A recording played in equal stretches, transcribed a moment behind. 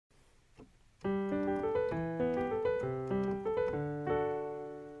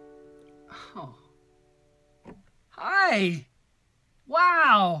Hi!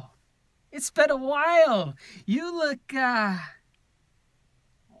 Wow! It's been a while. You look,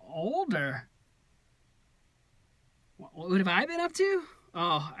 older. What have I been up to?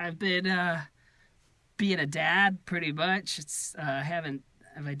 Oh, I've been, being a dad, pretty much. Have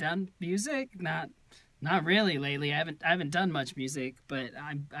I done music? Not really lately. I haven't done much music, but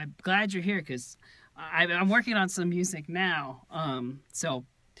I'm glad you're here, because I'm working on some music now.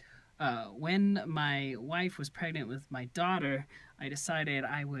 When my wife was pregnant with my daughter, I decided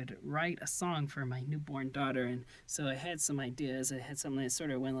I would write a song for my newborn daughter, and so I had some ideas. I had something that sort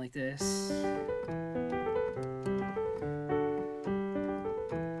of went like this.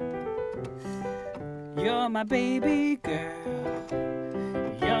 You're my baby girl,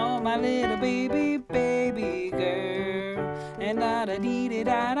 you're my little baby girl, and da da dee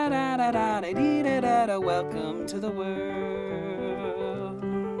da da da da da dee da da da, welcome to the world.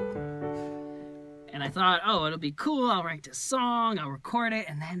 And I thought, oh, it'll be cool, I'll write this song, I'll record it,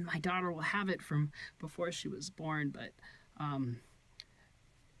 and then my daughter will have it from before she was born. But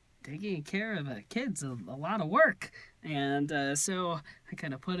taking care of a kid's a lot of work, and so I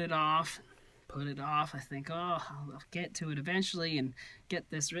kind of put it off. I think, oh, I'll get to it eventually and get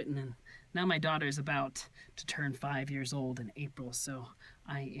this written. And now my daughter's about to turn 5 years old in April, so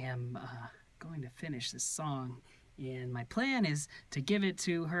I am going to finish this song. And my plan is to give it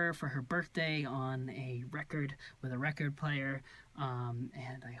to her for her birthday on a record with a record player,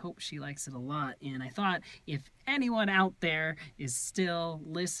 and I hope she likes it a lot. And I thought, if anyone out there is still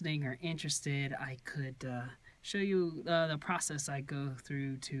listening or interested, I could show you the process I go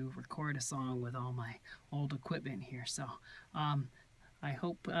through to record a song with all my old equipment here. So I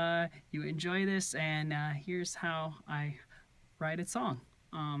hope you enjoy this, and here's how I write a song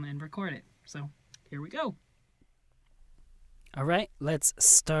and record it. So here we go. All right, let's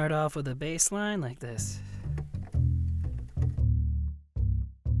start off with a bass line like this.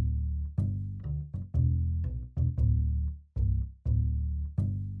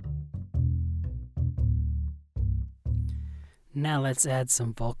 Now let's add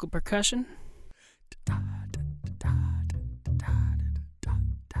some vocal percussion.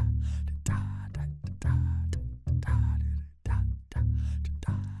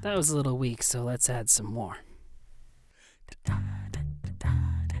 That was a little weak, so let's add some more.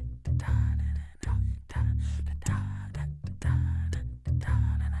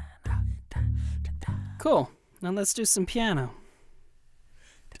 Cool. Now let's do some piano.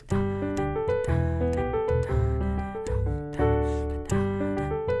 And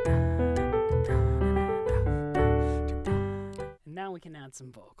now we can add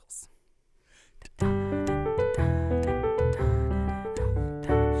some vocals.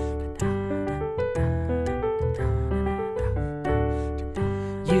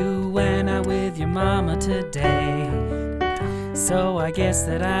 You went out with your mama today, so I guess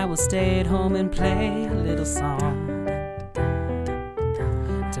that I will stay at home and play a little song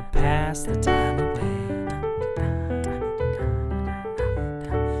to pass the time away.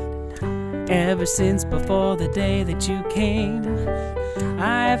 Ever since before the day that you came,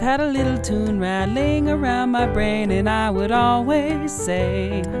 I've had a little tune rattling around my brain, and I would always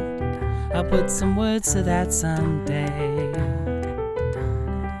say, I'll put some words to that someday.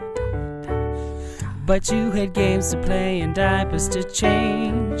 But you had games to play and diapers to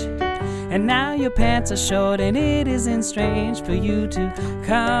change, and now your pants are short, and it isn't strange for you to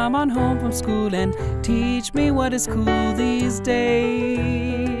come on home from school and teach me what is cool these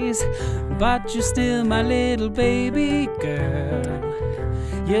days. But you're still my little baby girl.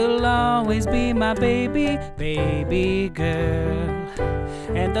 You'll always be my baby girl.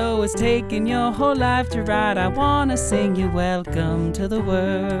 And though it's taken your whole life to write, I wanna sing you welcome to the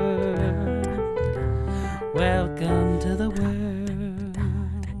world. Welcome to the world.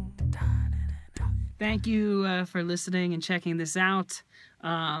 Thank you for listening and checking this out.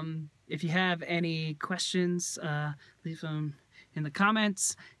 If you have any questions, leave them in the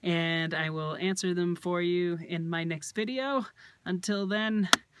comments, and I will answer them for you in my next video. Until then,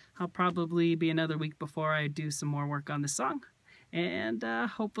 I'll probably be another week before I do some more work on this song. And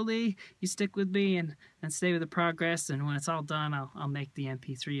hopefully you stick with me and stay with the progress, and when it's all done, I'll make the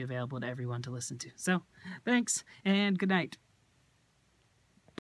MP3 available to everyone to listen to. So thanks, and good night.